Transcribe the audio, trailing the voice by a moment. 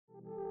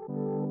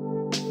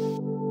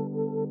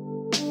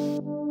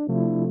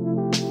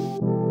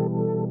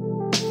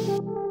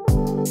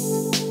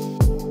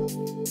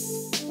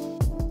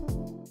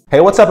Hey,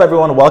 what's up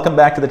everyone? Welcome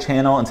back to the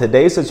channel. In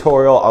today's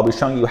tutorial, I'll be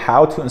showing you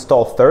how to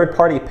install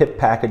third-party pip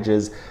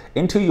packages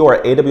into your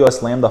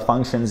AWS Lambda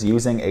functions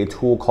using a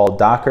tool called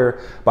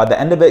Docker. By the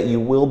end of it, you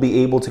will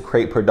be able to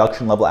create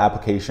production level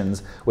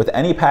applications with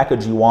any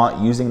package you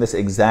want using this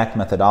exact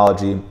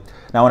methodology.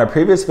 Now, in a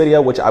previous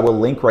video, which I will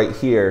link right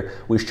here,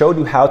 we showed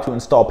you how to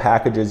install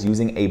packages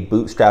using a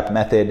bootstrap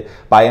method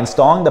by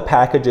installing the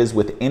packages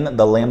within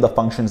the Lambda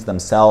functions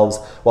themselves.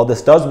 While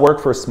this does work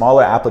for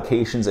smaller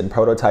applications and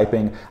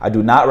prototyping, I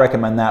do not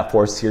recommend that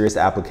for serious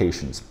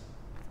applications.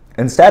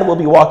 Instead, we'll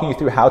be walking you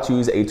through how to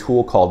use a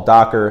tool called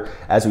Docker,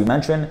 as we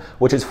mentioned,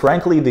 which is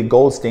frankly the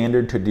gold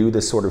standard to do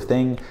this sort of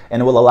thing,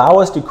 and it will allow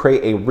us to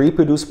create a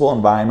reproducible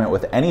environment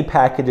with any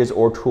packages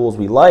or tools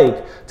we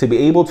like to be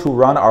able to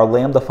run our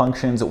Lambda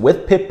functions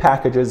with pip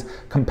packages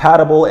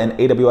compatible in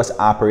AWS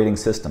operating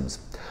systems.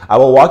 I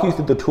will walk you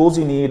through the tools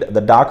you need,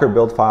 the Docker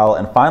build file,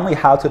 and finally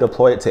how to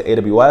deploy it to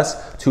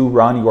AWS to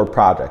run your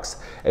projects.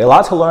 A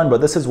lot to learn,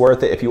 but this is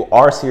worth it if you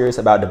are serious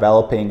about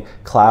developing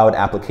cloud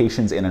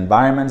applications and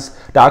environments.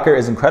 Docker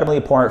is incredibly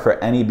important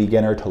for any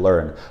beginner to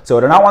learn. So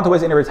I do not want to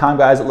waste any of your time,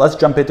 guys. Let's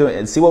jump into it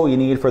and see what we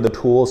need for the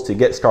tools to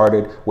get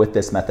started with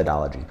this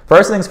methodology.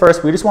 First things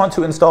first, we just want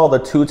to install the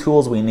two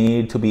tools we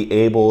need to be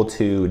able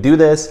to do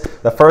this.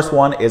 The first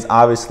one is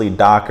obviously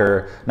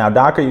Docker. Now,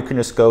 Docker, you can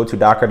just go to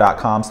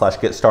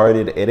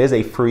docker.com/get-started. It is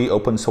a free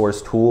open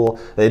source tool.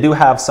 They do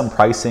have some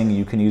pricing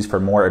you can use for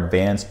more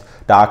advanced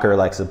Docker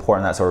like support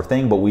and that sort of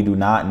thing, but we do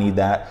not need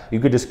that. You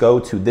could just go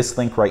to this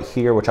link right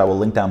here, which I will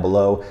link down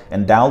below,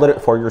 and download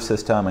it for your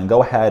system and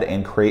go ahead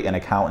and create an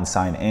account and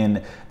sign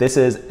in. This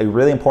is a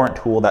really important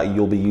tool that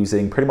you'll be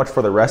using pretty much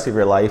for the rest of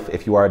your life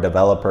if you are a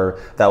developer,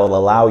 that will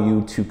allow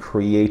you to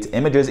create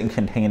images in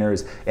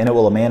containers, and it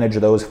will manage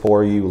those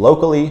for you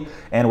locally.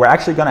 And we're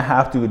actually going to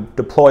have to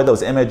deploy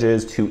those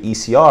images to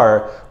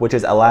ECR, which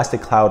is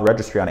Elastic Cloud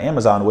Registry on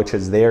Amazon, which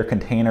is their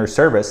container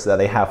service that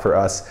they have for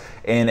us.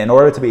 And in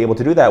order to be able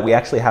to do that, we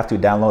actually have to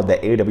download the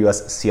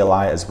AWS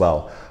CLI as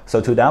well. So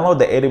to download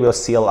the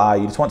AWS CLI,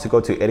 you just want to go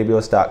to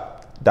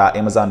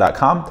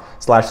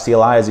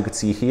aws.amazon.com/CLI, as you can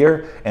see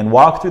here, and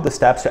walk through the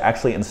steps to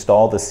actually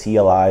install the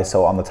CLI.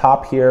 So on the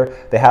top here,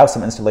 they have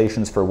some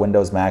installations for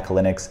Windows, Mac,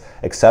 Linux,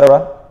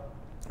 etc.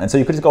 And so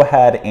you could just go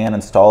ahead and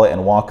install it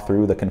and walk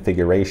through the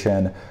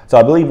configuration. So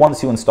I believe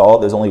once you install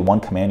it, there's only one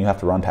command you have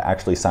to run to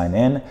actually sign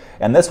in.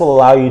 And this will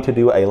allow you to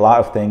do a lot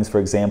of things. For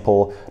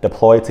example,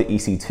 deploy to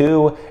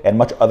EC2 and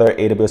much other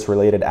AWS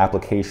related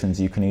applications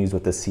you can use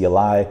with the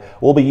CLI.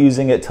 We'll be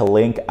using it to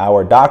link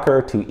our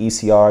Docker to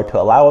ECR to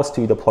allow us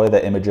to deploy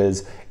the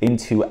images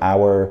into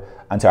our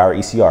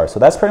ECR. So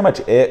that's pretty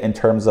much it in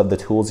terms of the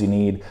tools you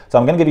need. So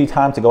I'm going to give you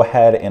time to go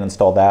ahead and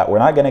install that. We're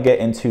not going to get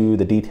into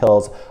the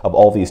details of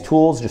all these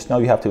tools, just know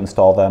you have to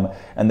install them.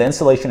 And the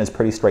installation is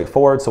pretty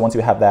straightforward. So once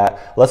you have that,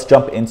 let's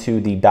jump into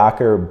the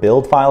Docker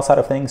build file side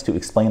of things to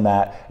explain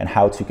that and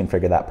how to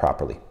configure that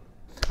properly.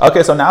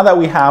 Okay, so now that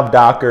we have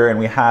Docker and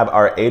we have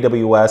our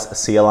AWS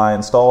CLI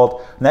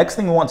installed, next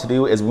thing we want to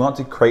do is we want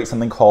to create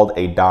something called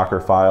a Docker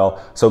file.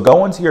 So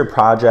go into your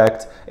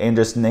project and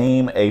just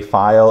name a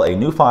file, a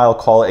new file,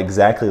 call it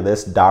exactly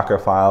this, Docker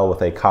file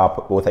with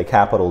a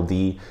capital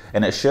D,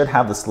 and it should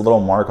have this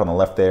little mark on the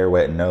left there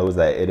where it knows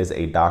that it is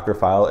a Docker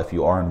file if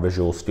you are in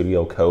Visual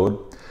Studio Code.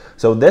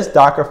 So this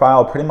Docker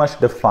file pretty much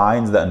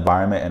defines the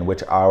environment in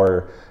which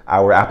our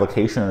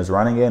application is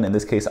running in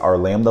this case our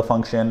Lambda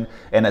function,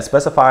 and it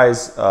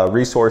specifies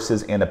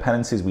resources and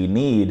dependencies we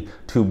need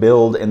to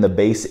build in the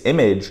base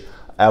image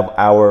of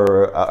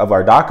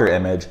our Docker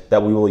image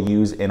that we will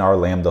use in our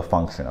Lambda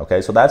function. Okay,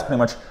 so that's pretty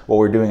much what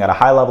we're doing at a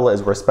high level,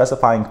 is we're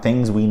specifying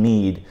things we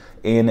need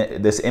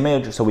in this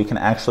image so we can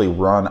actually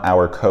run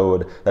our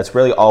code. That's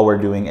really all we're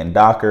doing in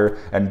Docker,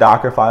 and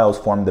Docker files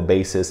form the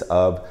basis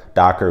of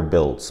Docker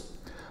builds.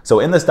 So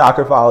in this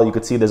Docker file, you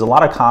can see there's a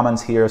lot of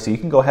comments here, so you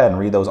can go ahead and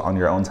read those on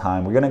your own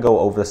time. We're going to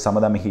go over some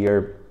of them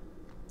here.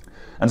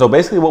 And so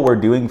basically what we're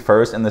doing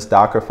first in this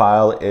Docker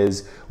file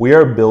is we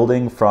are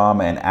building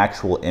from an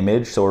actual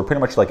image. So we're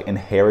pretty much like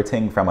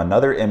inheriting from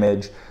another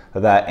image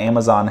that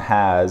Amazon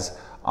has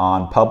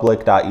on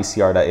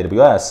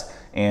public.ecr.aws.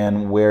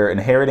 And we're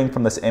inheriting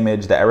from this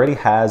image that already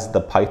has the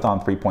Python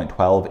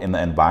 3.12 in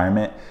the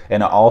environment,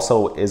 and it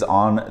also is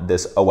on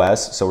this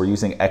OS. So we're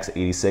using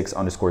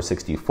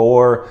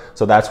x86_64.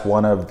 So that's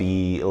one of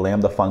the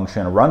Lambda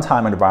function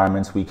runtime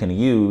environments we can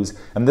use.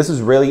 And this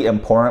is really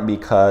important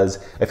because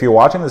if you're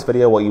watching this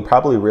video, what you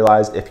probably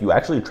realized, if you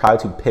actually try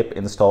to pip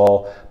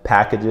install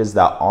packages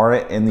that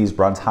aren't in these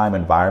runtime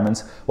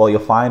environments, what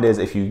you'll find is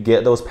if you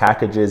get those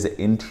packages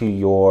into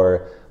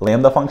your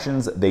Lambda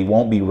functions, they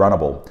won't be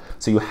runnable.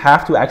 So you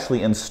have to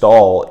actually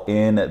install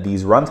in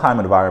these runtime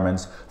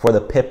environments for the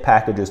pip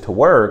packages to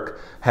work.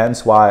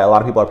 Hence why a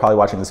lot of people are probably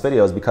watching this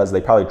video, is because they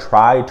probably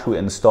tried to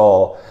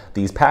install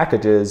these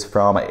packages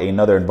from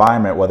another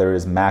environment, whether it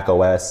is Mac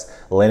OS,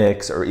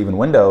 Linux, or even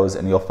Windows,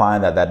 and you'll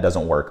find that that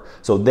doesn't work.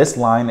 So this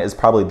line is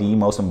probably the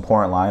most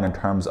important line in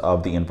terms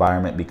of the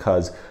environment,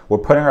 because we're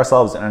putting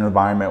ourselves in an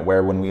environment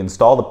where when we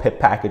install the pip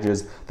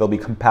packages, they'll be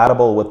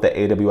compatible with the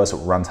AWS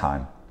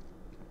runtime.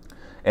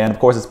 And of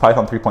course, it's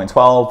Python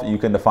 3.12. You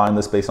can define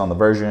this based on the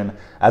version.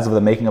 As of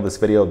the making of this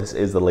video, this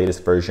is the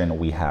latest version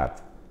we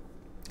have.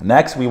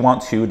 Next, we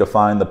want to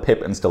define the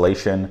pip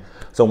installation.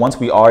 So once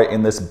we are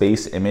in this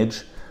base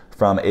image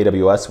from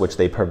AWS, which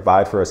they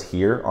provide for us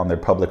here on their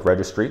public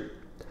registry,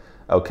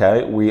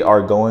 okay, we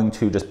are going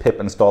to just pip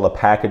install the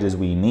packages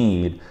we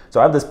need. So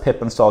I have this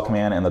pip install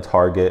command in the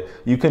target.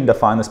 You can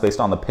define this based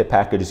on the pip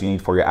packages you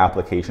need for your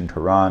application to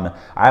run.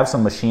 I have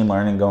some machine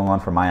learning going on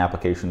for my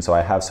application, so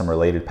I have some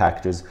related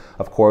packages.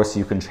 Of course,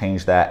 you can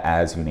change that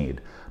as you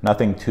need.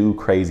 Nothing too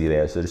crazy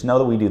there, so just know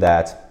that we do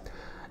that.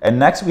 And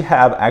next we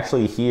have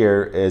actually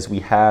here is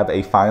we have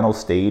a final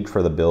stage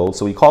for the build.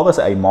 So we call this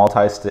a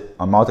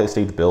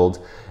multi-stage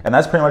build, and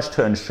that's pretty much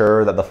to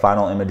ensure that the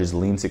final image is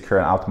lean, secure,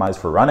 and optimized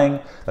for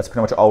running. That's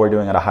pretty much all we're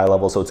doing at a high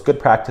level. So it's good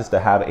practice to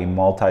have a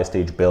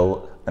multi-stage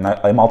build,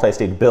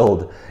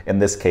 in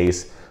this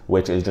case,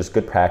 which is just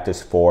good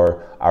practice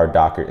for our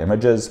Docker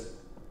images.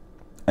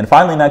 And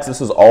finally, next,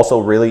 this is also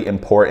really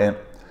important.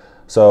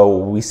 So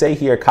we say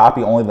here,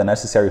 copy only the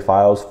necessary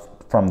files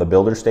from the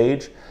builder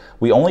stage.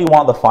 We only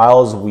want the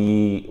files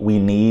we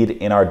need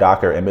in our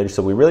Docker image,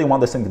 so we really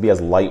want this thing to be as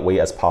lightweight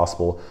as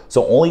possible.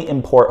 So only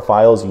import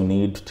files you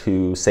need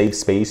to save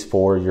space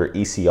for your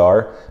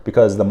ECR,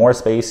 because the more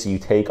space you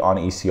take on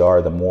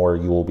ECR, the more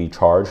you will be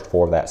charged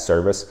for that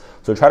service.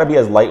 So try to be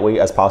as lightweight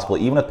as possible,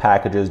 even with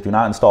packages. Do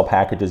not install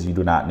packages you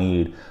do not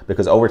need,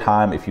 because over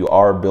time, if you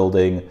are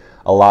building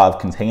a lot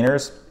of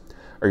containers,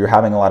 or you're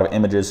having a lot of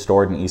images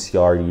stored in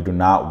ECR, you do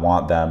not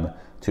want them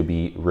to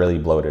be really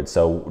bloated.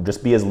 So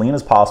just be as lean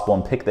as possible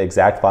and pick the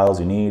exact files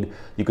you need.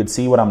 You could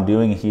see what I'm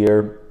doing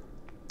here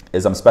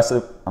is I'm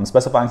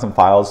specifying some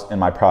files in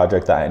my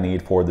project that I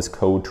need for this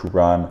code to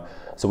run.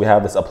 So we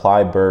have this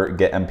apply BERT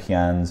get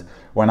MPNs.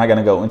 We're not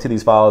gonna go into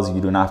these files. You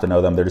do not have to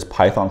know them. They're just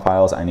Python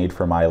files I need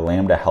for my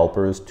Lambda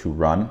helpers to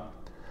run.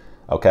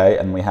 Okay,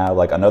 and we have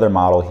like another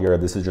model here.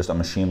 This is just a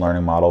machine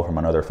learning model from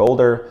another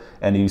folder,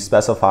 and you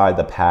specify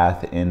the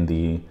path in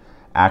the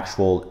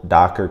actual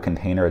Docker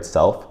container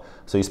itself.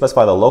 So you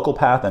specify the local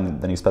path, and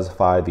then you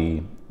specify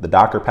the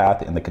Docker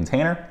path in the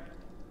container.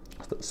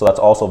 So that's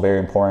also very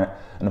important.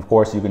 And of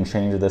course, you can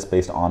change this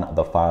based on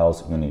the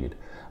files you need.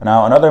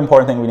 Now, another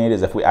important thing we need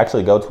is if we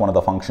actually go to one of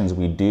the functions,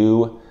 we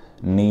do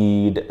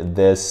need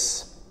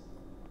this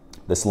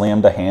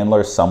Lambda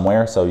handler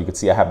somewhere. So you can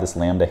see I have this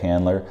Lambda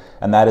handler,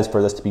 and that is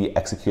for this to be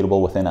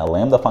executable within a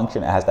Lambda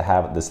function. It has to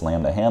have this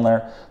Lambda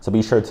handler. So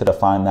be sure to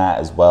define that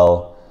as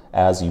well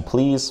as you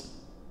please.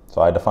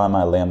 So I define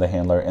my Lambda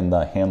handler in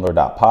the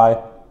handler.py.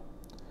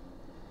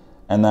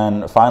 And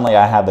then finally,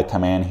 I have the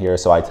command here.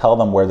 So I tell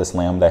them where this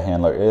Lambda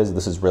handler is.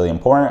 This is really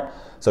important.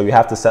 So you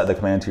have to set the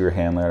command to your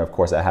handler. And of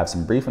course, I have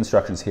some brief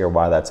instructions here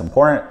why that's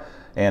important.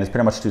 And it's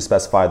pretty much to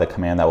specify the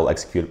command that will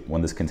execute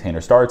when this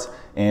container starts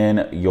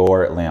in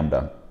your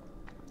Lambda.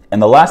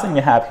 And the last thing we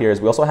have here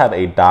is we also have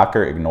a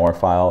Docker ignore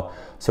file.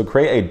 So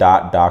create a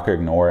 .docker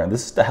ignore, and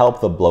this is to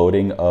help the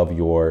bloating of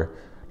your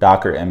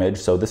Docker image.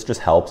 So this just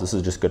helps. This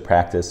is just good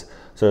practice.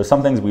 So there's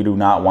some things we do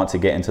not want to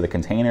get into the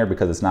container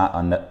because it's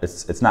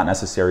not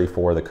necessary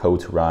for the code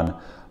to run.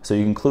 So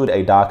you include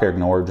a Docker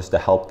ignore just to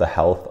help the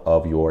health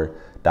of your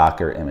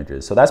Docker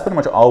images. So that's pretty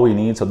much all we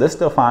need. So this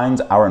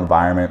defines our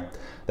environment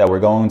that we're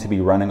going to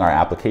be running our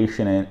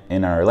application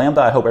in our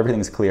Lambda. I hope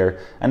everything's clear.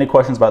 Any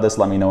questions about this,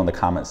 let me know in the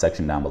comment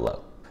section down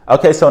below.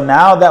 Okay, so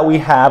now that we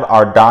have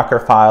our Docker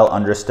file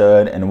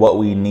understood and what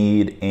we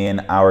need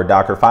in our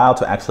Docker file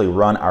to actually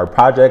run our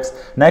projects,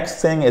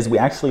 next thing is we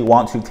actually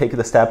want to take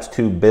the steps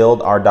to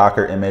build our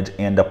Docker image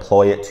and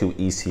deploy it to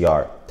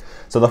ECR.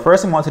 So the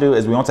first thing we want to do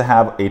is we want to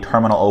have a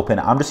terminal open.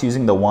 I'm just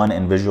using the one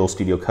in Visual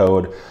Studio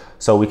Code,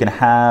 so we can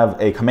have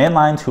a command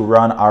line to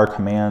run our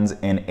commands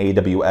in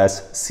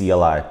AWS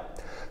CLI.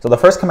 So the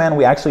first command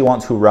we actually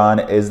want to run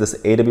is this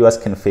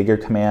AWS configure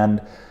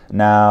command.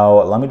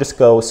 Now, let me just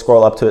go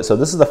scroll up to it. So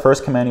this is the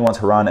first command you want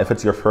to run if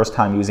it's your first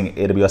time using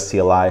AWS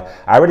CLI.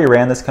 I already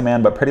ran this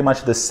command, but pretty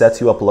much this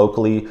sets you up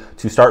locally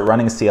to start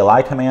running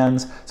CLI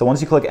commands. So once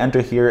you click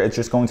enter here, it's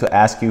just going to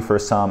ask you for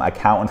some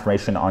account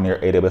information on your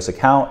AWS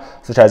account,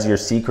 such as your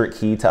secret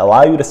key to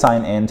allow you to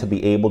sign in to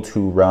be able to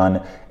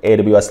run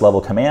AWS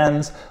level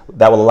commands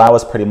that will allow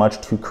us pretty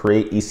much to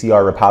create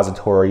ECR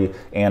repository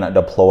and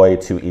deploy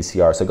to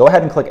ECR. So go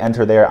ahead and click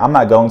enter there. I'm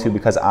not going to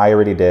because I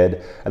already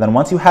did. And then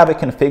once you have it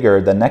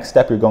configured, the next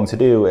step you're going to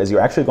do is you're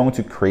actually going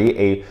to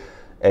create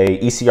a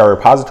ECR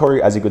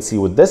repository, as you could see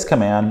with this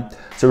command.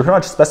 So we pretty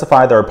much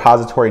specify the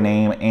repository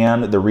name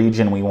and the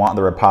region we want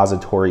the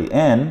repository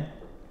in.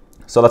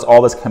 So that's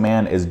all this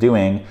command is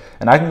doing.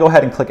 And I can go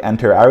ahead and click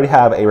enter. I already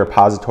have a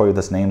repository with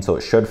this name, so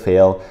it should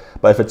fail.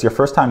 But if it's your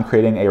first time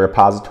creating a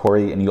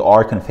repository and you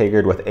are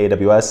configured with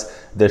AWS,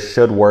 this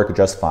should work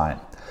just fine.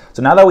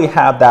 So now that we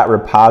have that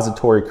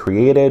repository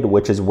created,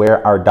 which is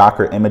where our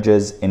Docker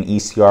images in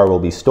ECR will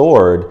be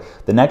stored,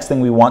 the next thing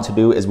we want to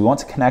do is we want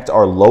to connect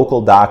our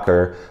local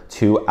Docker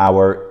to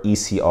our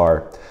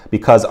ECR,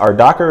 because our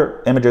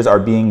Docker images are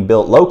being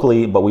built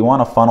locally, but we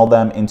want to funnel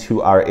them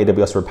into our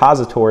AWS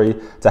repository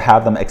to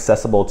have them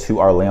accessible to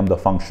our Lambda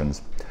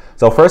functions.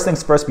 So first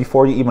things first,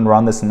 before you even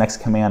run this next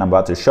command I'm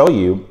about to show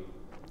you,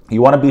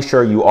 you want to be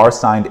sure you are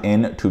signed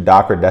in to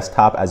Docker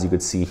Desktop, as you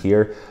could see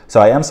here.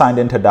 So I am signed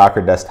into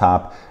Docker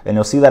Desktop, and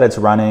you'll see that it's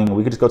running.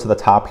 We could just go to the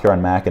top here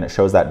on Mac, and it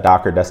shows that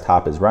Docker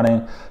Desktop is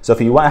running. So if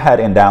you went ahead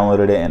and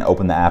downloaded it and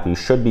opened the app, you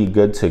should be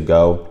good to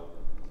go.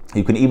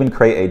 You can even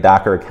create a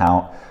Docker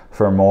account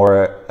for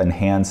more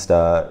enhanced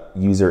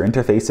user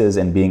interfaces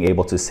and being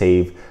able to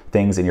save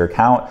things in your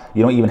account.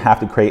 You don't even have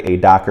to create a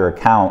Docker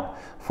account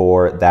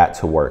for that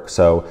to work.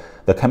 So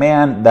the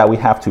command that we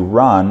have to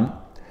run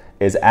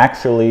is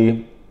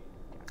actually,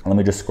 let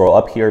me just scroll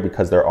up here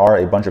because there are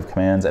a bunch of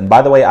commands. And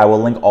by the way, I will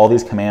link all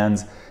these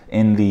commands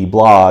in the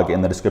blog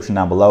in the description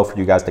down below for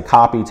you guys to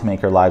copy to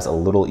make your lives a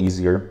little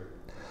easier.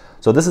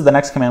 So this is the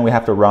next command we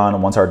have to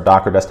run once our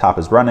Docker Desktop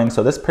is running.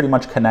 So this pretty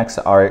much connects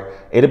our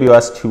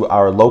AWS to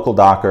our local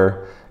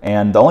Docker.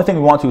 And the only thing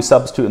we want to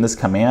substitute in this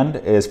command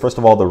is, first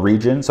of all, the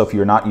region. So if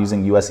you're not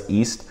using US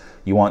East,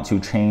 you want to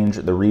change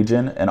the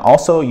region. And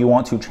also you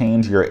want to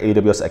change your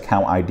AWS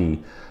account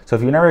ID. So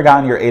if you've never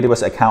gotten your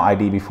AWS account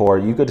ID before,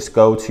 you could just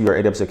go to your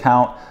AWS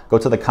account, go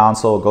to the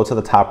console, go to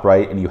the top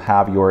right, and you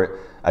have your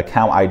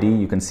account ID.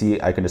 You can see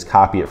I can just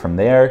copy it from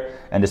there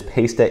and just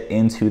paste it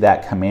into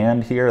that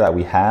command here that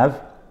we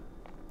have.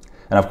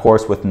 And of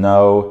course, with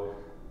no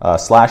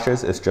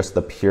slashes, it's just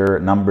the pure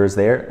numbers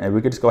there. And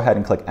we could just go ahead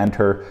and click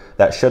enter.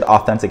 That should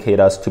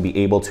authenticate us to be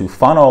able to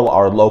funnel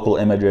our local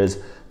images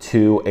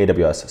to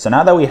AWS. So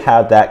now that we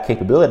have that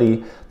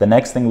capability, the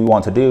next thing we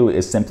want to do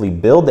is simply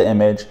build the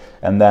image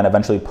and then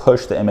eventually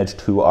push the image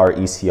to our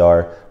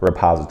ECR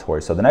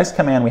repository. So the next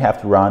command we have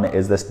to run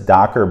is this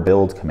docker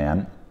build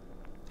command.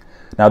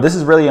 Now this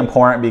is really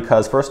important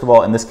because, first of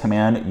all, in this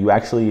command, you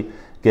actually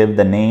give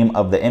the name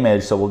of the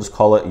image. So we'll just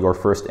call it your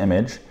first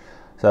image.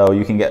 So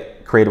you can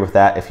get creative with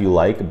that if you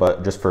like,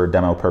 but just for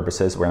demo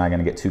purposes, we're not going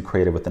to get too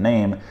creative with the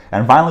name.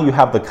 And finally, you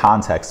have the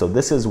context. So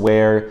this is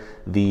where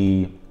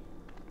the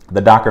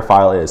Docker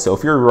file is. So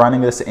if you're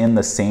running this in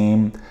the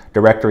same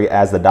directory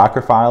as the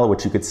Docker file,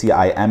 which you could see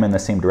I am in the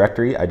same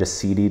directory, I just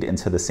CD'd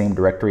into the same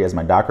directory as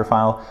my Docker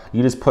file,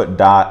 you just put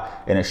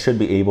dot and it should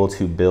be able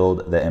to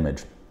build the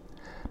image.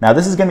 Now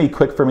this is going to be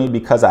quick for me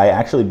because I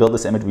actually built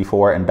this image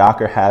before, and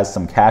Docker has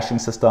some caching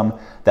system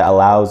that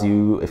allows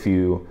you, if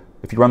you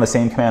run the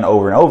same command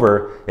over and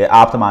over, it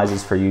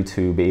optimizes for you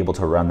to be able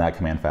to run that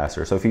command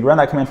faster. So if you run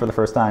that command for the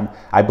first time,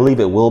 I believe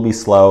it will be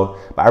slow,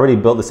 but I already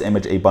built this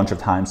image a bunch of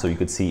times so you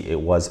could see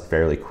it was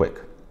fairly quick.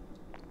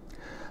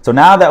 So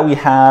now that we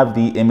have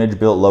the image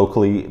built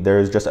locally,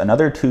 there's just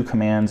another 2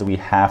 commands we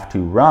have to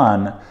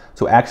run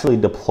to actually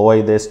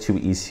deploy this to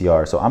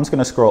ECR. So I'm just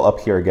gonna scroll up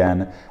here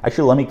again.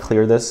 Actually, let me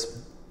clear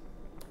this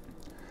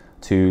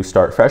to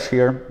start fresh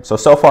here. So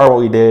far what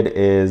we did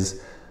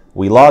is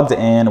we logged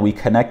in, we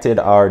connected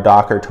our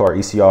Docker to our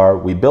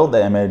ECR, we built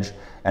the image,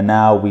 and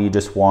now we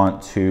just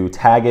want to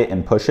tag it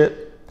and push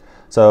it.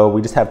 So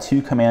we just have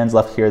 2 commands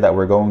left here that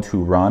we're going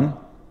to run.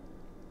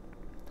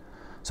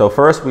 So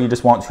first we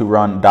just want to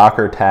run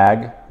docker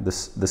tag,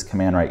 this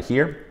command right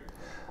here.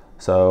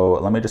 So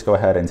let me just go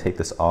ahead and take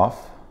this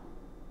off.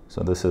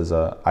 So this is,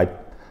 I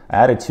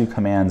added 2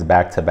 commands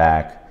back to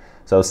back.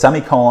 So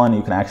semicolon,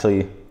 you can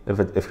actually,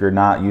 if you're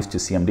not used to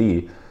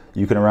CMD,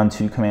 you can run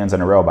 2 commands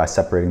in a row by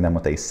separating them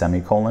with a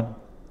semicolon.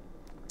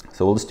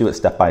 So we'll just do it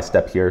step by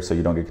step here so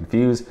you don't get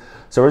confused.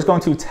 So we're just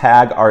going to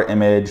tag our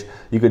image.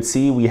 You could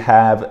see we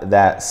have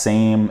that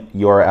same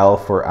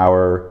URL for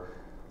our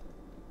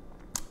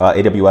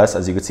AWS,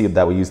 as you could see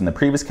that we used in the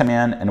previous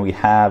command, and we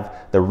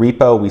have the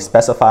repo we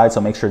specified, so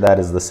make sure that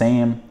is the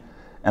same.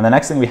 And the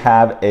next thing we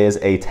have is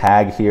a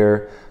tag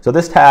here. So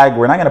this tag,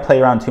 we're not going to play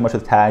around too much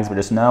with tags, but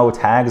just know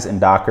tags in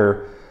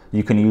Docker,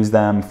 you can use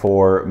them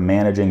for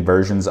managing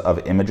versions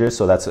of images,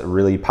 so that's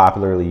really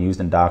popularly used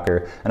in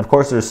Docker. And of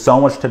course, there's so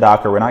much to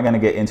Docker. We're not going to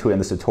get into it in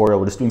this tutorial.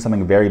 We're just doing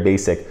something very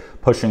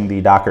basic, pushing the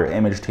Docker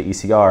image to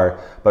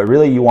ECR. But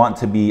really, you want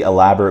to be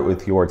elaborate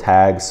with your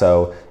tags.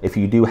 So if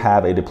you do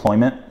have a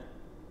deployment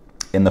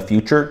in the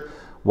future,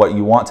 what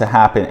you want to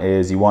happen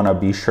is you want to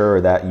be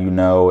sure that you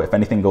know if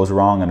anything goes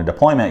wrong in a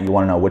deployment, you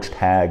want to know which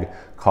tag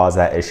caused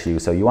that issue.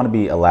 So you want to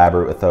be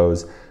elaborate with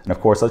those. And of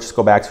course, let's just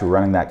go back to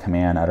running that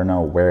command. I don't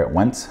know where it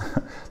went.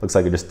 Looks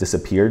like it just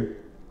disappeared.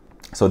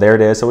 So there it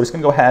is. So we're just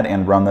going to go ahead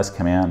and run this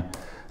command.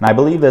 And I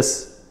believe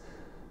this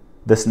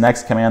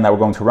next command that we're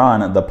going to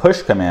run, the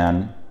push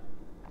command,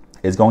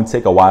 is going to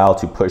take a while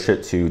to push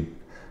it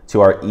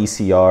to our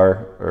ECR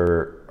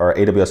or our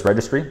AWS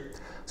registry.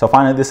 So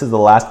finally, this is the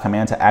last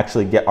command to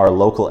actually get our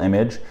local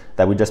image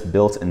that we just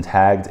built and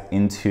tagged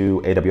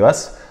into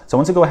AWS. So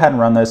once you go ahead and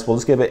run this, we'll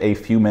just give it a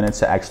few minutes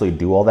to actually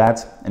do all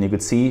that. And you can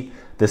see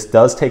this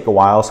does take a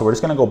while. So we're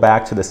just going to go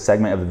back to the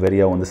segment of the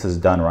video when this is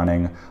done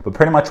running. But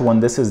pretty much when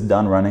this is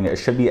done running, it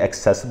should be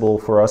accessible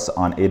for us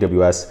on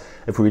AWS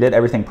if we did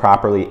everything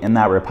properly in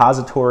that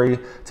repository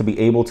to be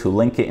able to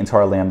link it into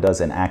our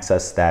Lambdas and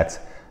access that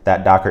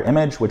Docker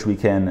image, which we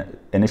can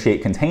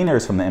initiate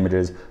containers from the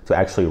images to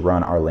actually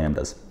run our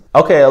Lambdas.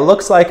 Okay, it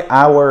looks like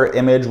our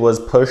image was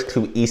pushed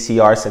to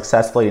ECR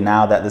successfully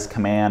now that this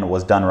command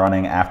was done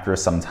running after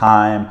some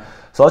time.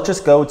 So let's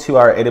just go to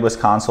our AWS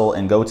console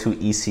and go to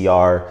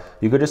ECR.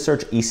 You could just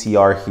search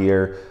ECR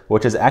here,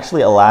 which is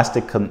actually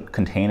Elastic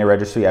Container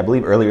Registry. I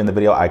believe earlier in the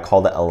video I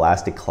called it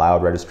Elastic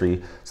Cloud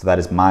Registry, so that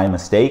is my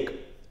mistake.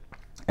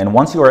 And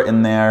once you are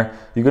in there,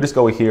 you could just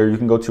go here, you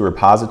can go to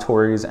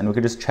repositories, and we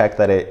could just check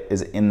that it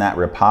is in that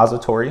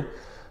repository.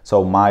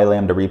 So my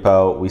Lambda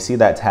repo, we see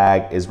that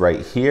tag is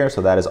right here,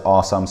 so that is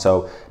awesome.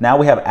 So now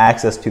we have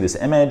access to this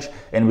image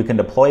and we can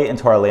deploy it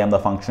into our Lambda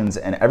functions,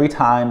 and every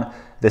time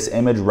this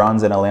image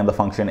runs in a Lambda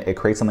function, it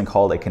creates something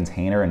called a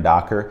container in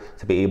Docker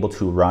to be able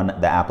to run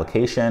the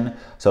application.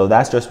 So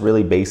that's just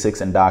really basics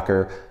in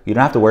Docker. You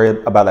don't have to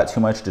worry about that too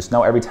much. Just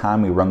know every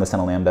time we run this in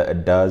a Lambda,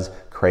 it does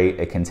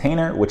create a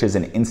container, which is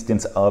an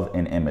instance of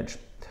an image.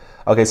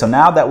 Okay, so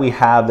now that we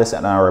have this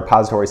in our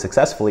repository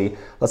successfully,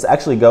 let's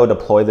actually go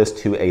deploy this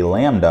to a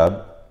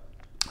Lambda.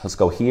 Let's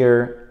go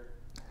here,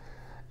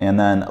 and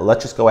then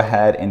let's just go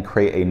ahead and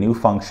create a new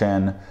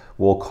function.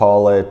 We'll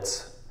call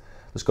it,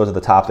 let's go to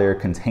the top there,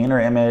 container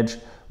image.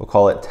 We'll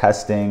call it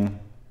testing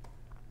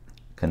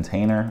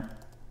container.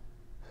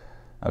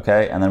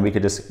 Okay, and then we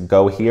could just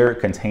go here,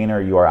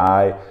 container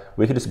URI.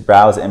 We could just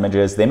browse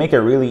images. They make it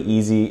really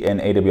easy in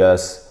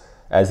AWS,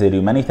 as they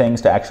do many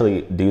things, to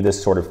actually do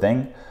this sort of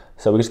thing.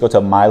 So we just go to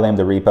my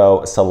Lambda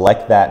repo,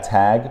 select that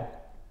tag,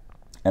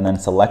 and then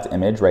select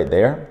image right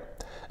there.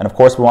 And of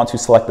course, we want to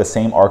select the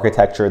same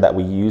architecture that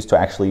we use to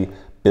actually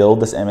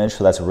build this image.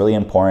 So that's really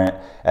important.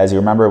 As you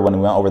remember, when we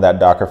went over that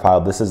Docker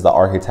file, this is the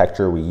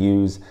architecture we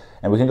use.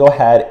 And we can go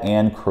ahead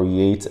and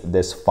create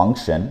this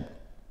function.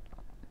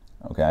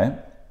 Okay.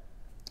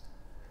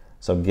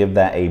 So give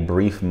that a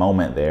brief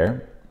moment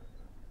there.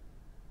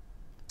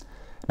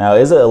 Now,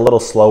 is it a little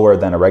slower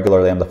than a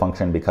regular Lambda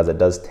function because it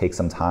does take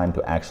some time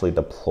to actually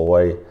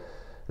deploy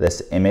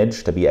this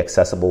image to be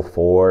accessible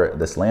for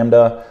this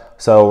Lambda.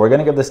 So we're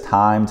gonna give this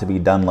time to be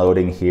done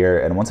loading here,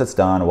 and once it's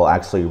done, we'll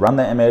actually run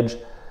the image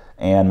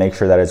and make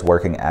sure that it's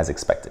working as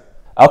expected.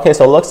 Okay,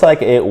 so it looks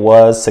like it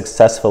was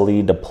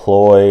successfully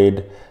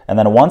deployed, and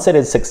then once it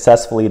is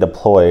successfully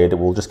deployed,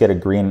 we'll just get a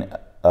green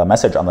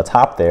message on the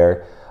top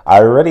there. I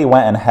already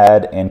went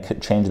ahead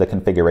and changed the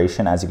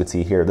configuration, as you can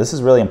see here. This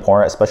is really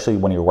important, especially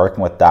when you're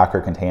working with Docker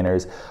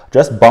containers.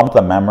 Just bump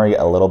the memory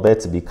a little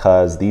bit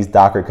because these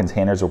Docker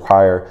containers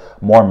require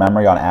more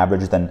memory on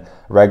average than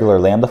regular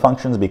Lambda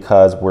functions,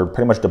 because we're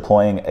pretty much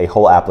deploying a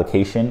whole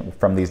application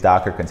from these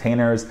Docker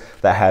containers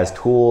that has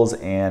tools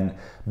and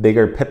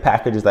bigger pip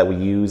packages that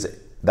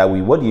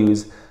we would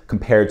use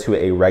compared to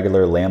a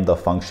regular Lambda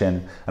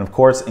function. And of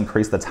course,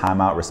 increase the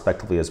timeout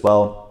respectively as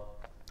well.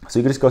 So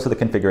you can just go to the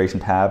configuration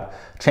tab,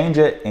 change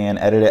it and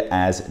edit it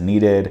as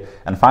needed.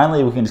 And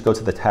finally, we can just go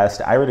to the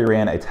test. I already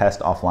ran a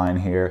test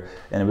offline here,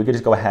 and we could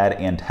just go ahead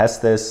and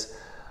test this.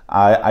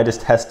 I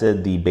just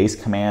tested the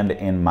base command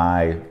in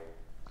my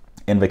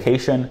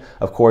invocation.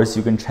 Of course,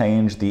 you can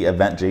change the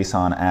event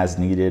JSON as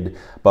needed,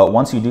 but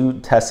once you do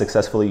test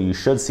successfully, you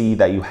should see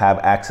that you have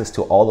access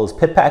to all those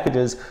pip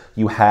packages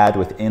you had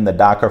within the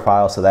Docker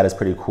file, so that is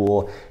pretty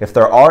cool. If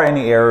there are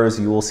any errors,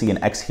 you will see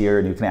an X here,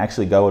 and you can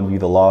actually go and view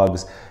the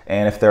logs.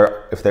 And if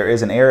there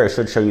is an error, it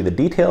should show you the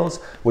details,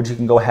 which you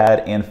can go ahead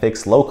and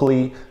fix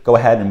locally. Go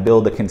ahead and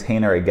build the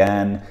container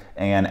again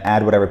and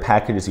add whatever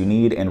packages you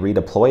need and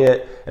redeploy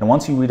it. And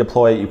once you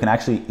redeploy it, you can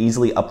actually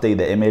easily update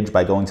the image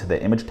by going to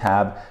the image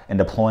tab and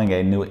deploying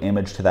a new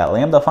image to that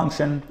Lambda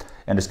function,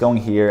 and just going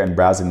here and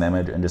browsing the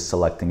image and just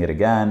selecting it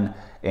again.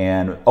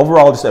 And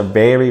overall, just a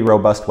very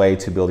robust way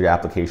to build your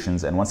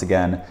applications. And once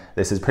again,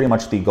 this is pretty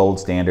much the gold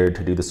standard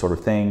to do this sort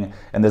of thing.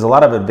 And there's a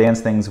lot of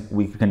advanced things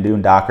we can do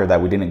in Docker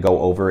that we didn't go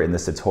over in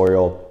this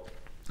tutorial.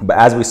 But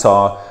as we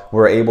saw,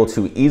 we're able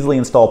to easily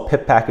install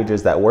pip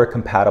packages that were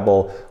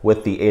compatible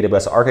with the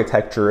AWS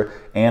architecture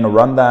and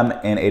run them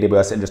in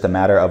AWS in just a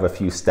matter of a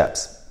few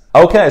steps.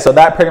 Okay, so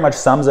that pretty much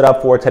sums it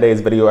up for today's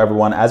video,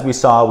 everyone. As we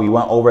saw, we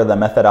went over the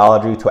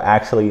methodology to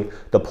actually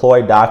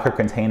deploy Docker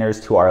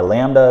containers to our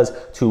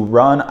Lambdas, to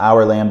run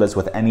our Lambdas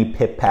with any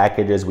pip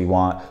packages we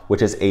want,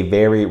 which is a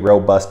very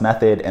robust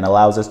method and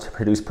allows us to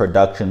produce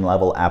production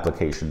level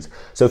applications.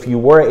 So if you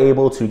were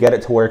able to get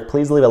it to work,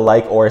 please leave a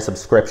like or a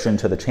subscription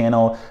to the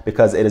channel,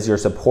 because it is your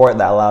support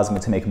that allows me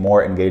to make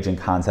more engaging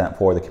content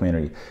for the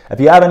community. If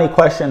you have any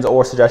questions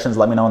or suggestions,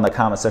 let me know in the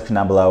comment section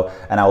down below,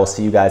 and I will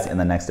see you guys in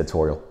the next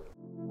tutorial.